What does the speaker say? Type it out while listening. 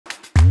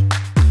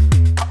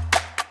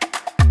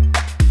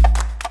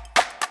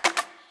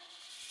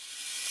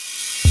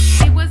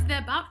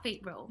about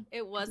fate role.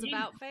 It was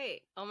about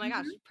fate. Oh my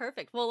gosh, Mm-hmm.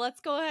 perfect. Well, let's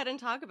go ahead and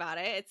talk about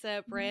it. It's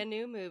a Mm-hmm. brand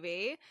new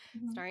movie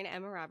Mm-hmm. starring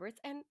Emma Roberts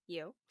and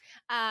you.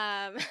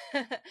 Um,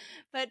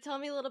 but tell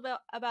me a little bit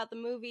about the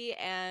movie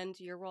and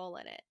your role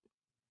in it.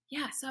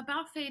 Yeah, so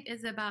About Fate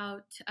is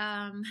about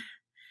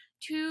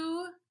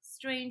two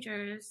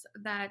strangers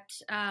that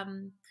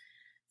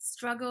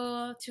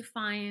struggle to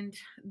find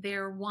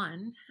their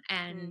one,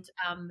 Mm.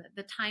 and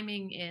the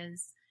timing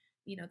is,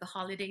 the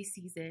holiday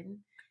season.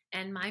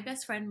 And my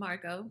best friend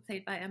Margot,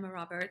 played by Emma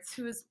Roberts,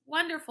 who is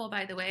wonderful,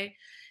 by the way,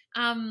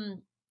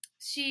 um,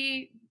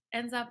 she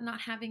ends up not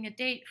having a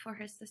date for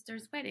her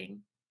sister's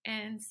wedding.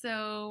 And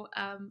so,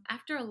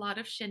 after a lot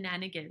of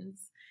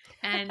shenanigans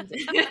and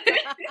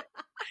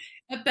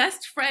a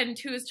best friend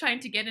who is trying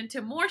to get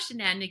into more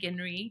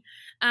shenaniganry,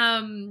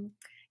 um,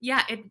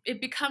 yeah,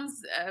 it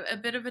becomes a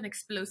bit of an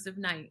explosive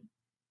night.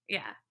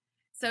 Yeah.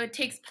 So it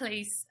takes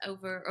place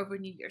over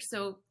New Year.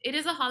 So it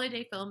is a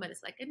holiday film, but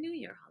it's like a New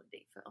Year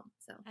holiday film.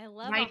 So I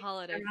love a right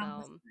holiday around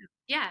this film. time.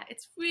 Yeah,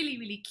 it's really,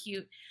 really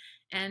cute.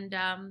 And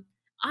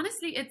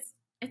honestly,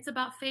 it's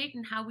about fate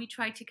and how we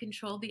try to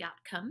control the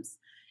outcomes.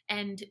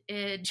 And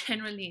it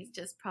generally is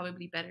just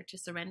probably better to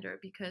surrender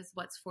because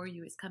what's for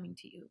you is coming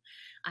to you,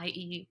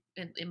 i.e.,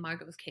 in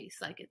Margot's case,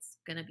 like it's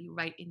gonna be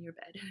right in your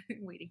bed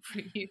waiting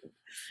for you.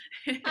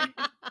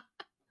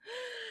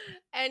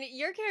 And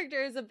your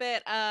character is a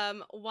bit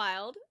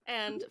wild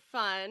and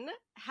fun.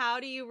 How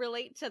do you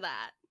relate to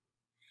that?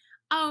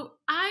 Oh,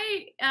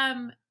 I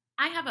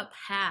have a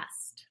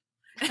past.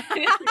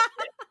 I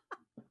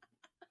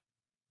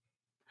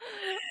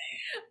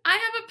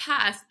have a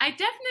past. I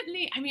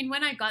definitely, I mean,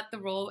 when I got the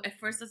role at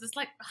first, I was just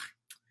like, "Ugh,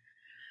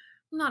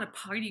 I'm not a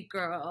party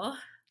girl.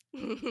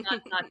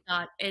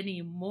 Not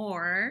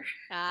anymore."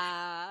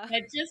 Ah.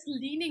 But just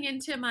leaning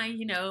into my,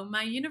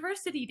 my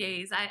university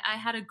days, I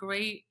had a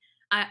great,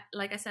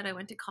 like I said, I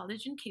went to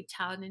college in Cape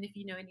Town. And if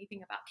you know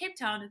anything about Cape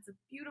Town, it's a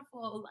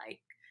beautiful, like,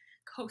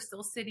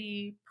 coastal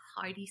city,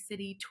 party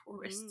city,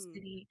 tourist Mm.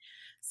 city.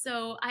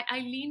 So I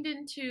leaned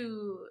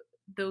into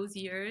those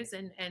years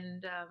and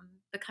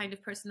the kind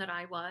of person that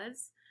I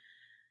was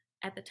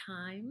at the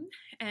time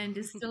and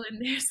is still in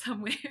there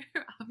somewhere,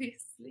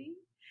 obviously.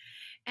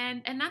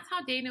 And that's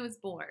how Dana was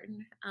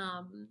born.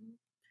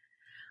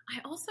 I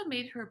also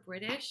made her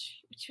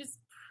British, which was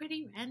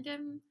pretty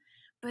random,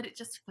 but it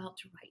just felt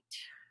right.